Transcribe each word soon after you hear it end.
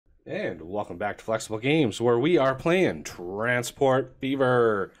And welcome back to Flexible Games, where we are playing Transport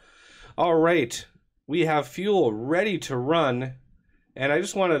Fever. All right, we have fuel ready to run, and I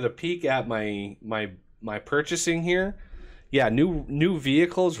just wanted to peek at my purchasing here. Yeah, new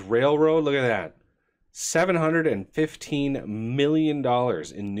vehicles, railroad. Look at that, $715 million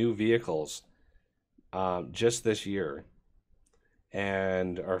in new vehicles, just this year.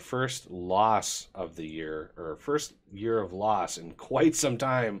 And our first loss of the year, or first year of loss in quite some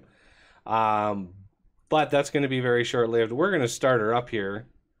time. Um, but that's going to be very short-lived. We're going to start her up here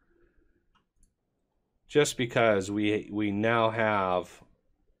just because we now have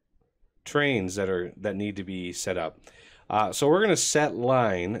trains that need to be set up. So we're going to set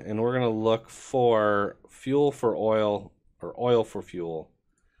line, and we're going to look for fuel for oil, or oil for fuel.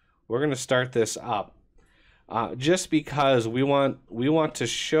 We're going to start this up. Just because we want to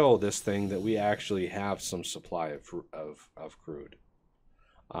show this thing that we actually have some supply of crude.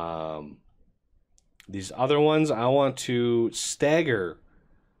 These other ones, I want to stagger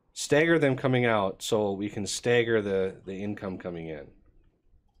them coming out so we can stagger the income coming in.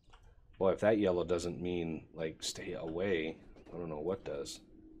 Boy, if that yellow doesn't mean like stay away, I don't know what does.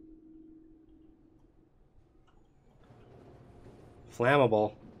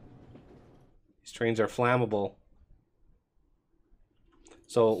 Flammable. These trains are flammable.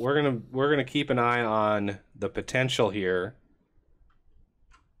 So we're gonna keep an eye on the potential here,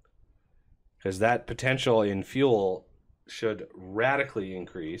 because that potential in fuel should radically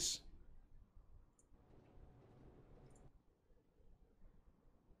increase.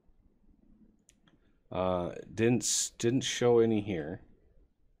 Didn't show any here,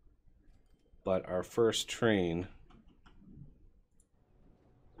 but our first train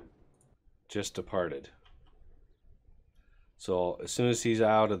just departed. So as soon as he's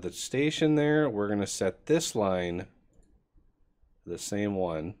out of the station there, we're going to set this line, the same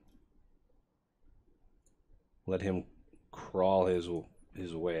one. Let him crawl his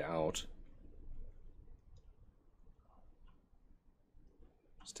way out.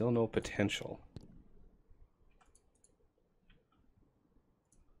 Still no potential.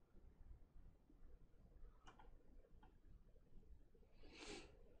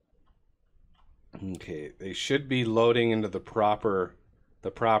 Okay, they should be loading into the proper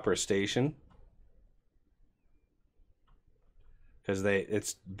station, because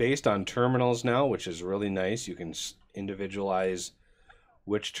it's based on terminals now, which is really nice. You can individualize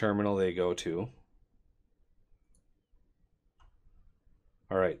which terminal they go to.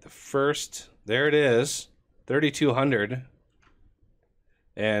 All right, the first, there it is, 3,200,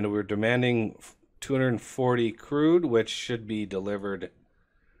 and we're demanding 240 crude, which should be delivered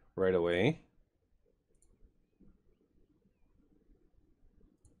right away.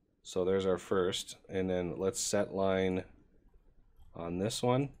 So there's our first, and then let's set line on this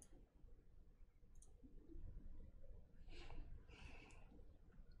one.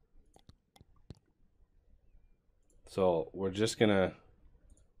 So we're just gonna,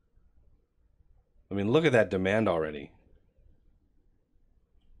 I mean, look at that demand already.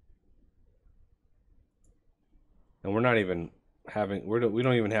 And we're not even having, we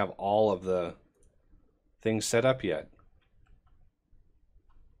don't even have all of the things set up yet.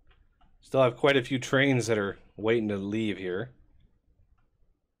 Still have quite a few trains that are waiting to leave here.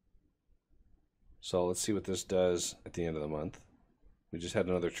 So let's see what this does at the end of the month. We just had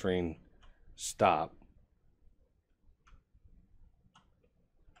another train stop.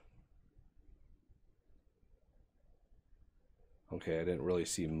 Okay, I didn't really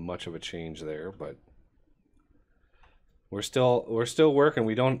see much of a change there, but we're still working.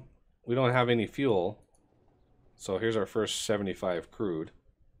 We don't have any fuel. So here's our first 75 crude.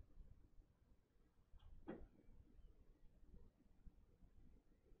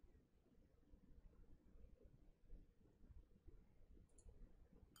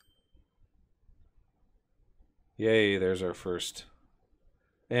 Yay, there's our first.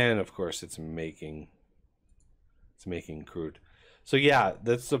 And of course it's making crude. So yeah,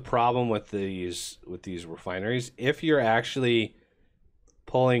 that's the problem with these refineries. If you're actually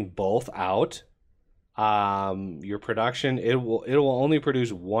pulling both out, your production, it will only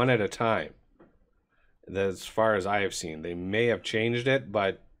produce one at a time. As far as I have seen, they may have changed it,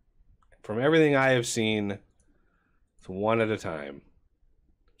 but from everything I have seen, it's one at a time.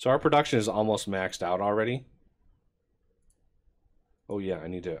 So our production is almost maxed out already. Oh yeah, I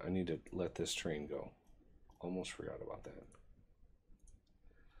need to let this train go. Almost forgot about that.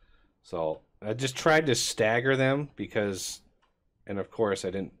 So I just tried to stagger them because, and of course I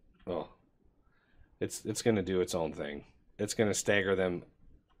didn't. Oh, it's going to do its own thing. It's going to stagger them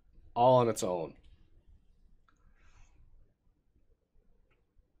all on its own.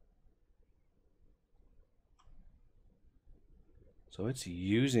 So it's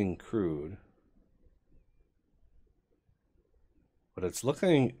using crude. But it's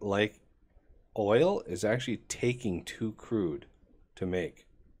looking like oil is actually taking too crude to make.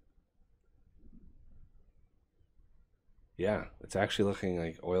 Yeah, it's actually looking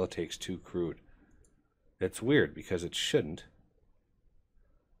like oil takes too crude. It's weird because it shouldn't.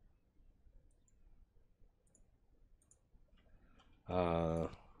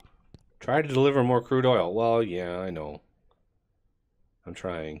 Try to deliver more crude oil. Well, yeah, I know. I'm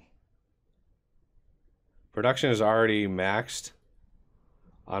trying. Production is already maxed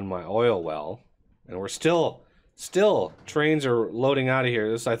on my oil well, and we're still trains are loading out of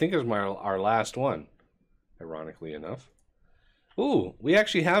here. This, I think, is our last one, ironically enough. Ooh, we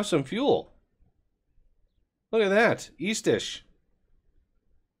actually have some fuel. Look at that, Eastish.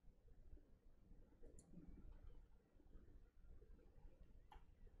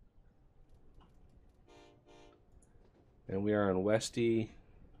 And we are on Westy.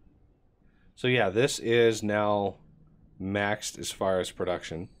 So yeah, this is now maxed as far as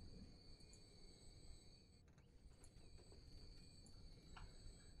production.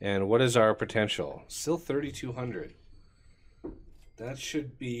 And what is our potential? Still 3,200. That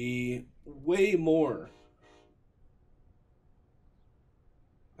should be way more.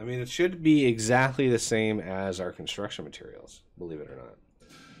 I mean, it should be exactly the same as our construction materials, believe it or not,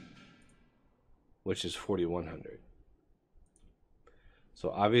 which is 4,100. So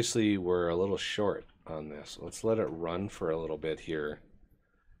obviously we're a little short on this. Let's let it run for a little bit here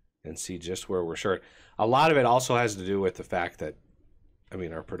and see just where we're short. A lot of it also has to do with the fact that, I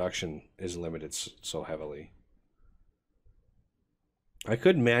mean, our production is limited so heavily. I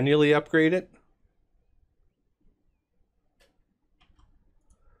could manually upgrade it.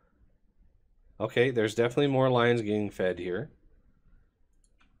 Okay, there's definitely more lines getting fed here.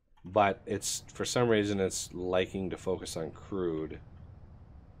 But it's, for some reason, it's liking to focus on crude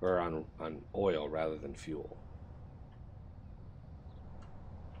or on oil rather than fuel.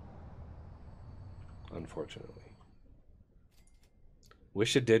 Unfortunately.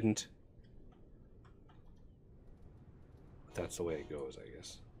 Wish it didn't. But that's the way it goes, I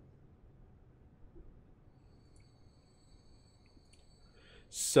guess.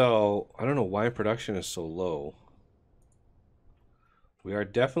 So, I don't know why production is so low. We are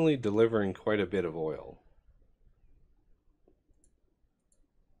definitely delivering quite a bit of oil.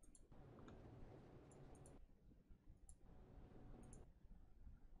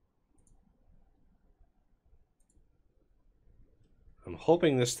 I'm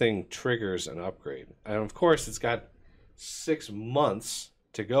hoping this thing triggers an upgrade. And of course, it's got 6 months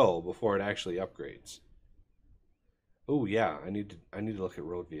to go before it actually upgrades. Oh yeah, I need to look at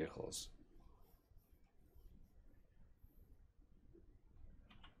road vehicles.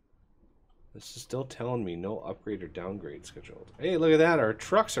 This is still telling me no upgrade or downgrade scheduled. Hey, look at that. Our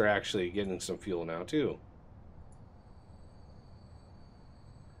trucks are actually getting some fuel now too.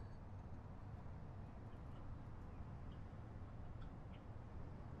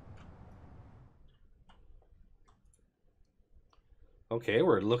 Okay,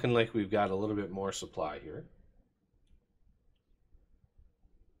 we're looking like we've got a little bit more supply here.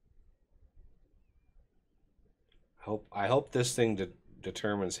 I hope this thing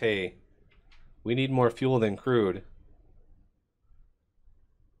determines, hey, we need more fuel than crude.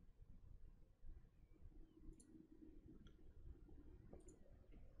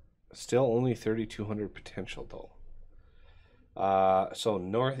 Still only 3,200 potential though. So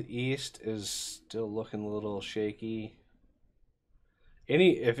northeast is still looking a little shaky.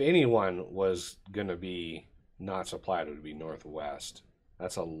 If anyone was gonna be not supplied, it would be northwest.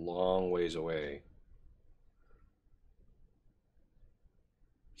 That's a long ways away.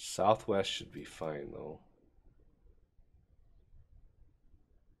 Southwest should be fine though.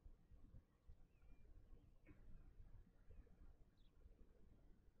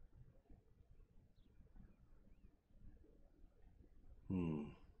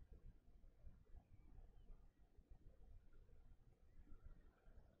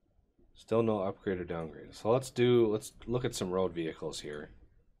 Still no upgrade or downgrade. So let's look at some road vehicles here.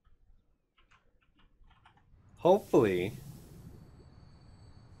 Hopefully.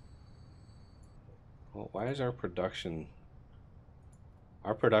 Well, why is our production?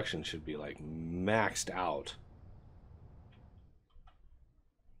 Our production should be like maxed out.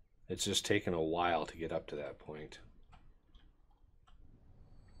 It's just taken a while to get up to that point.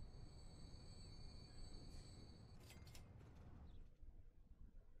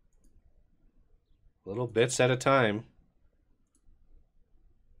 Little bits at a time.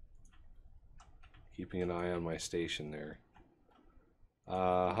 Keeping an eye on my station there.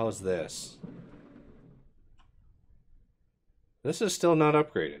 How's this? This is still not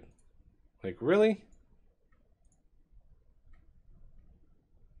upgraded. Like, really?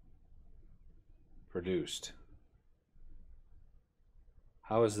 Produced.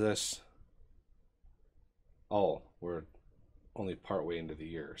 How is this? Oh, we're only partway into the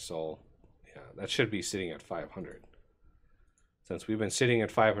year, so yeah, that should be sitting at 500. Since we've been sitting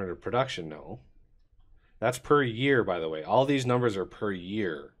at 500 production now. That's per year, by the way. All these numbers are per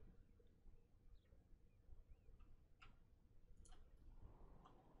year.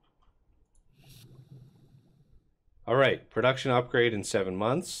 All right, production upgrade in 7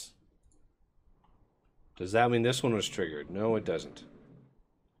 months. Does that mean this one was triggered? No, it doesn't.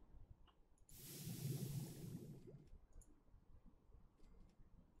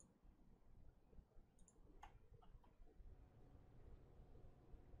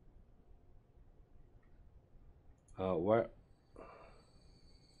 What?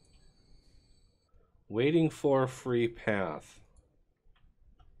 Waiting for free path.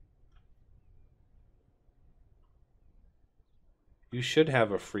 You should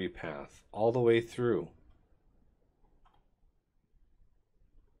have a free path all the way through.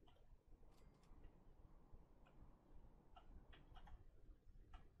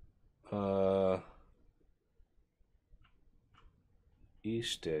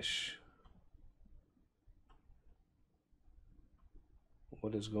 Eastish.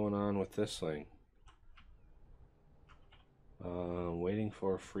 What is going on with this thing? Waiting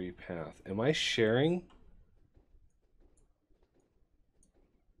for a free path. Am I sharing?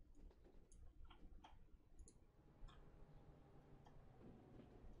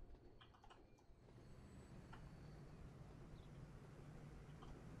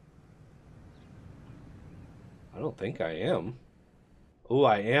 I don't think I am. Oh,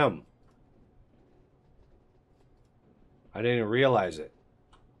 I am. I didn't realize it.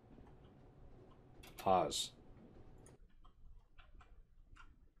 Pause.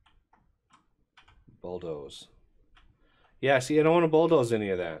 Bulldoze. Yeah, see, I don't want to bulldoze any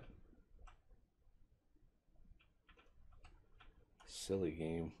of that. Silly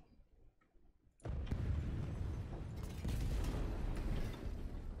game.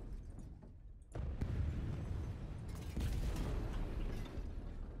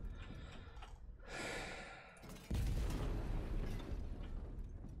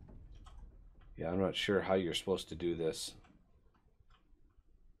 Yeah, I'm not sure how you're supposed to do this.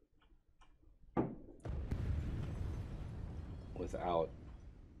 Without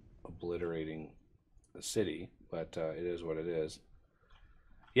obliterating the city, but it is what it is.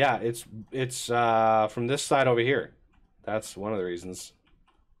 Yeah, it's from this side over here. That's one of the reasons.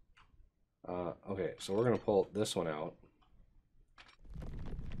 Okay, so we're gonna pull this one out,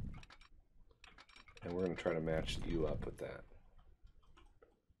 and we're gonna try to match you up with that.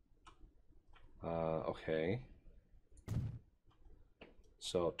 Okay.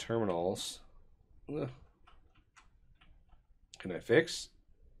 So terminals. Ugh. Can I fix?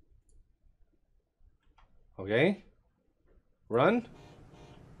 Okay. Run.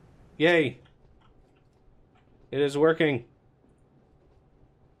 Yay. It is working.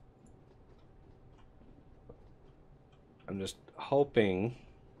 I'm just hoping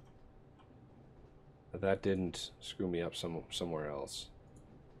that that didn't screw me up somewhere else.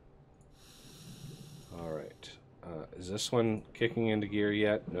 All right. Is this one kicking into gear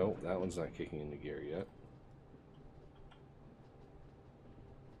yet? No, that one's not kicking into gear yet.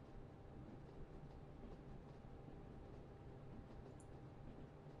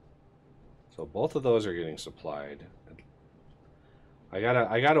 So both of those are getting supplied. I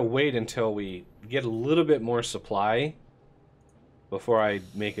gotta wait until we get a little bit more supply before I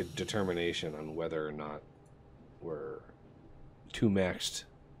make a determination on whether or not we're too maxed.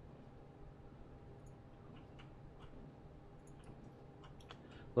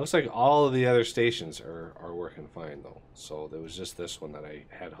 Looks like all of the other stations are working fine though. So there was just this one that I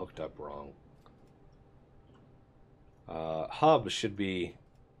had hooked up wrong. Hub should be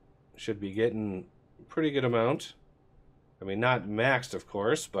getting a pretty good amount. I mean, not maxed, of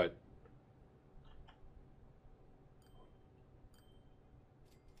course, but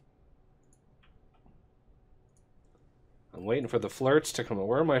I'm waiting for the flirts to come.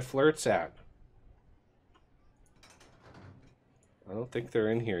 Where are my flirts at? I don't think they're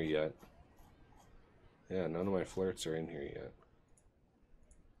in here yet. Yeah, none of my flirts are in here yet.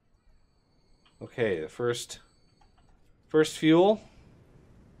 Okay, the first fuel.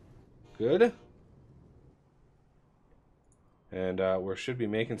 Good. And we should be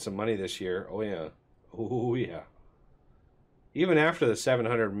making some money this year. Oh yeah. Oh yeah. Even after the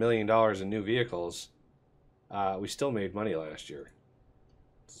 $700 million in new vehicles, we still made money last year.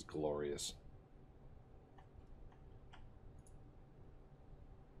 This is glorious.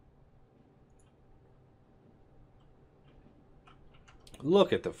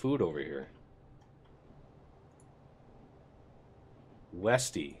 Look at the food over here.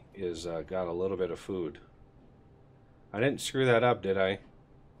 Westy is got a little bit of food. I didn't screw that up, did I?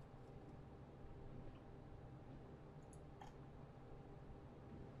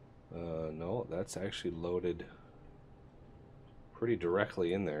 No, that's actually loaded pretty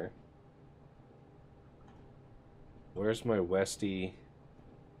directly in there. Where's my Westy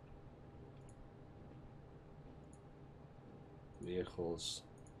vehicles?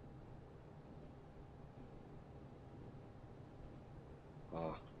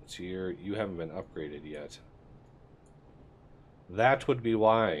 Ah, so you haven't been upgraded yet. That would be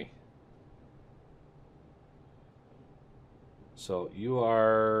why. So you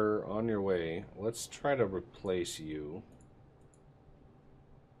are on your way. Let's try to replace you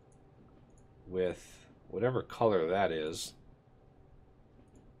with whatever color that is.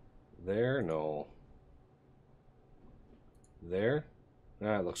 There? No. There?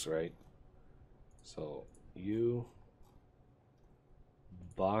 That looks right. So you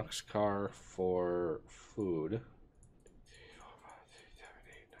boxcar for food.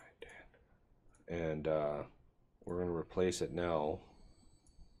 And we're going to replace it now.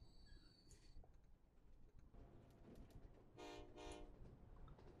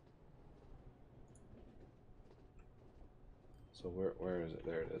 So where is it?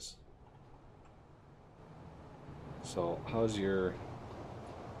 There it is. So how's your...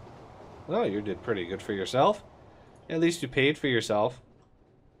 Oh, you did pretty good for yourself. At least you paid for yourself.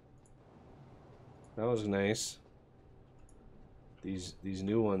 That was nice. These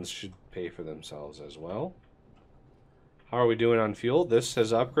new ones should pay for themselves as well. How are we doing on fuel? This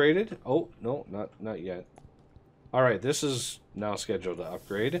has upgraded. Oh, no, not yet. All right, this is now scheduled to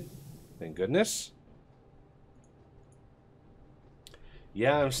upgrade. Thank goodness.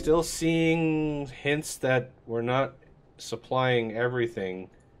 Yeah, I'm still seeing hints that we're not supplying everything.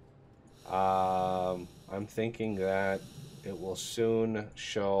 I'm thinking that it will soon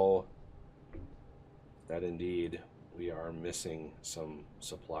show that indeed we are missing some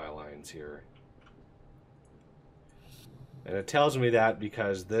supply lines here. And it tells me that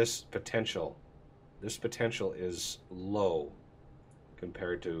because this potential is low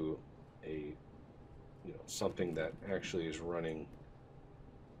compared to a, you know, something that actually is running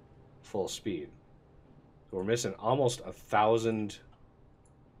full speed. So we're missing almost 1,000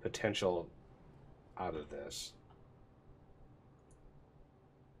 potential out of this.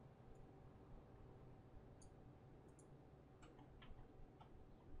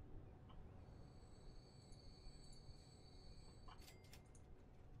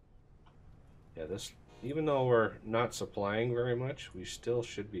 Yeah, this, even though we're not supplying very much, we still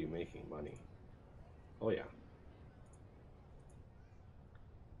should be making money. Oh yeah.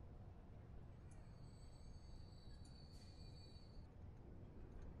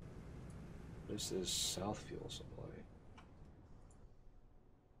 This is South Fuel Supply.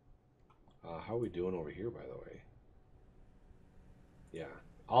 How are we doing over here, by the way? Yeah,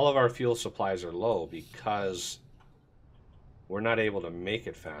 all of our fuel supplies are low because we're not able to make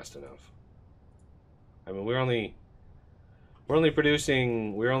it fast enough. I mean, we're only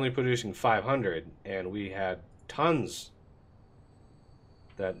producing 500, and we had tons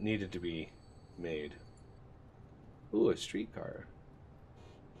that needed to be made. Ooh, a streetcar.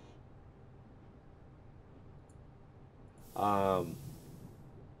 So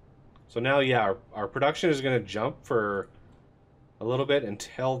now, yeah, our production is going to jump for a little bit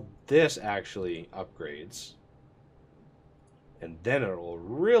until this actually upgrades. And then it will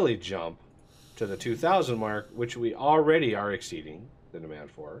really jump to the 2,000 mark, which we already are exceeding the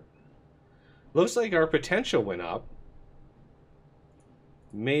demand for. Looks like our potential went up.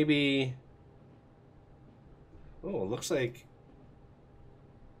 Maybe... Oh, it looks like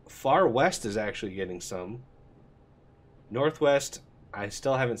far west is actually getting some. Northwest, I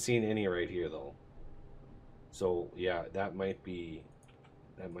still haven't seen any right here though. So yeah, that might be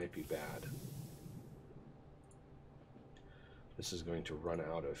bad. This is going to run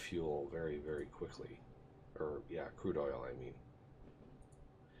out of fuel very, very quickly. Or yeah, crude oil, I mean.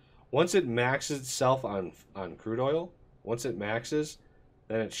 Once it maxes itself on crude oil, once it maxes,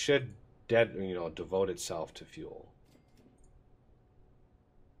 then it should devote itself to fuel.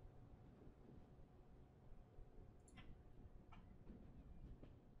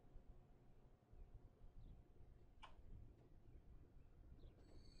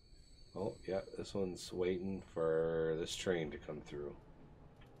 Oh, yeah, this one's waiting for this train to come through.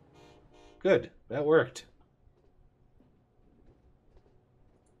 Good, that worked.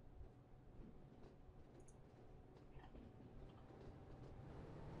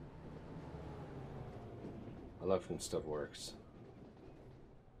 I love when stuff works.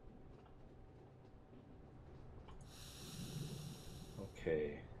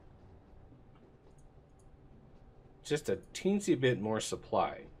 Okay. Just a teensy bit more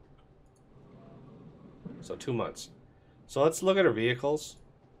supply. So 2 months. So let's look at our vehicles.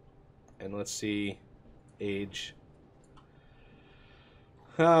 And let's see age.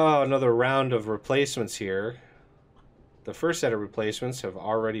 Oh, another round of replacements here. The first set of replacements have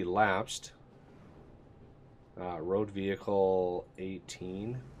already lapsed. Road vehicle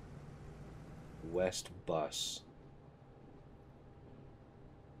 18. West bus.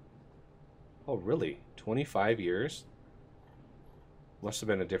 Oh, really? 25 years? Must have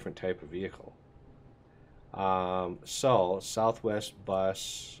been a different type of vehicle. So, Southwest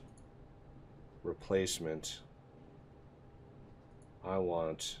bus replacement. I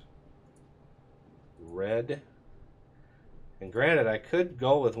want red. And granted, I could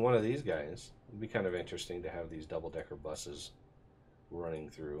go with one of these guys. It'd be kind of interesting to have these double-decker buses running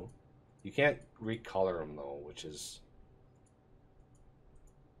through. You can't recolor them, though, which is...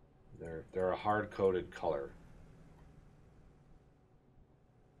 They're a hard-coded color.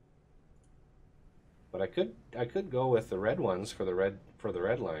 But I could go with the red ones for the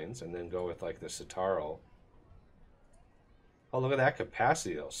red lines, and then go with like the Citaro. Oh, look at that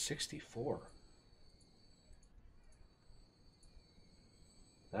capacity though, 64.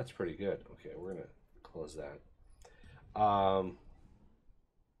 That's pretty good. Okay, we're gonna close that. All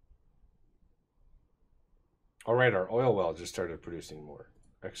right, our oil well just started producing more.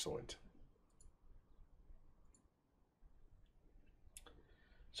 Excellent.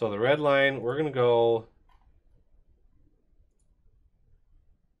 So the red line, we're gonna go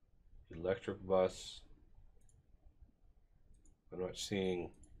electric bus. I'm not seeing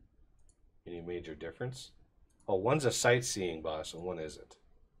any major difference. Oh, one's a sightseeing bus and one isn't.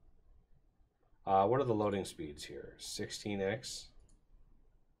 What are the loading speeds here? 16x,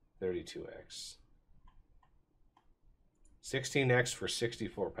 32x. 16x for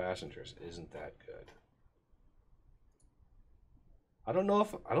 64 passengers isn't that good. I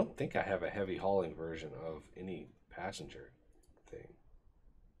don't think I have a heavy hauling version of any passenger thing.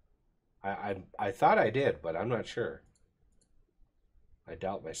 I thought I did, but I'm not sure. I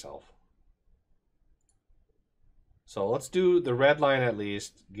doubt myself. So let's do the red line at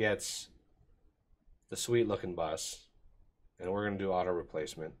least gets the sweet looking bus, and we're going to do auto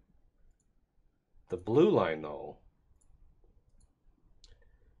replacement. The blue line though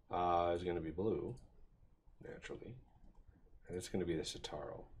is going to be blue naturally, and it's going to be the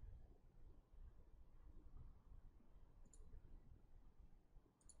Citaro.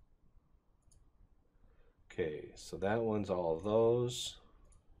 Okay, so that one's all of those.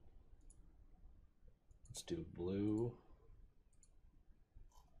 Let's do blue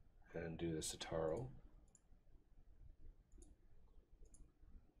and do the Citaro.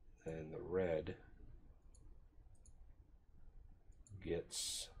 And the red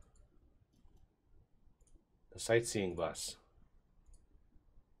gets the sightseeing bus.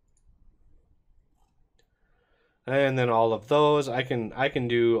 And then all of those, I can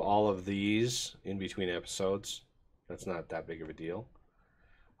do all of these in between episodes. That's not that big of a deal.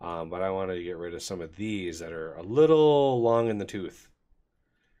 But I wanted to get rid of some of these that are a little long in the tooth.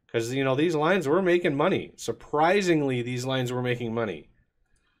 Because, you know, these lines were making money. Surprisingly, these lines were making money.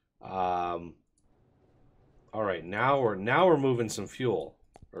 All right, now we're moving some fuel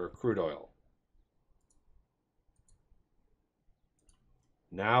or crude oil.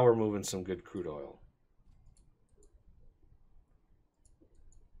 Now we're moving some good crude oil.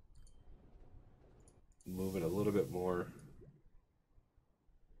 Move it a little bit more.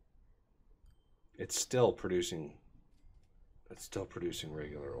 It's still producing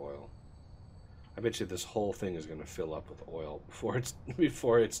regular oil. I bet you this whole thing is going to fill up with oil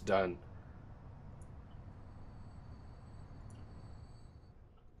before it's done.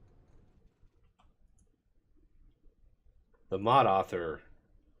 The mod author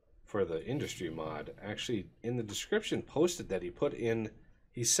for the industry mod actually in the description posted that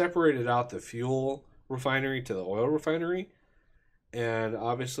he separated out the fuel refinery to the oil refinery, and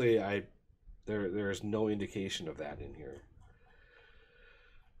obviously there's no indication of that in here.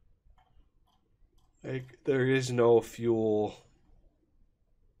 Like, there is no fuel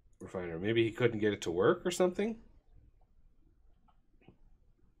refinery. Maybe he couldn't get it to work or something.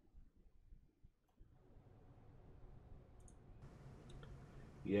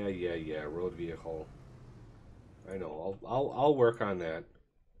 Yeah. Road vehicle. I know. I'll work on that.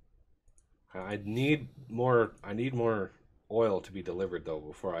 I need more oil to be delivered though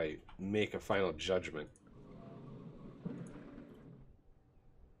before I make a final judgment.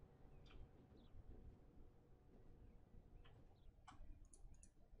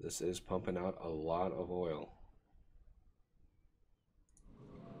 This is pumping out a lot of oil.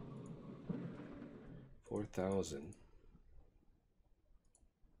 4,000.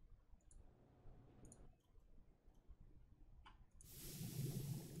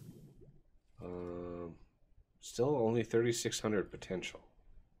 Still only 3,600 potential.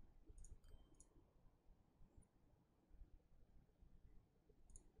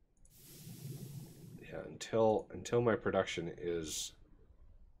 Yeah, until my production is,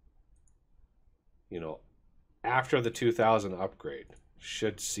 you know, after the 2,000 upgrade,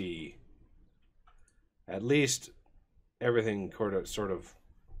 should see at least everything sort of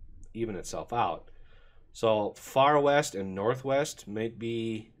even itself out. So far west and northwest might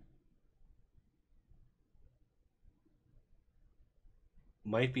be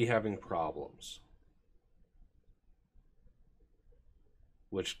having problems,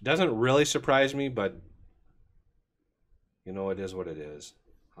 which doesn't really surprise me, but you know, it is what it is.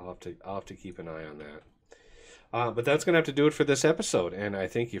 I'll have to keep an eye on that. But that's gonna have to do it for this episode, and I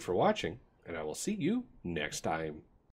thank you for watching, and I will see you next time.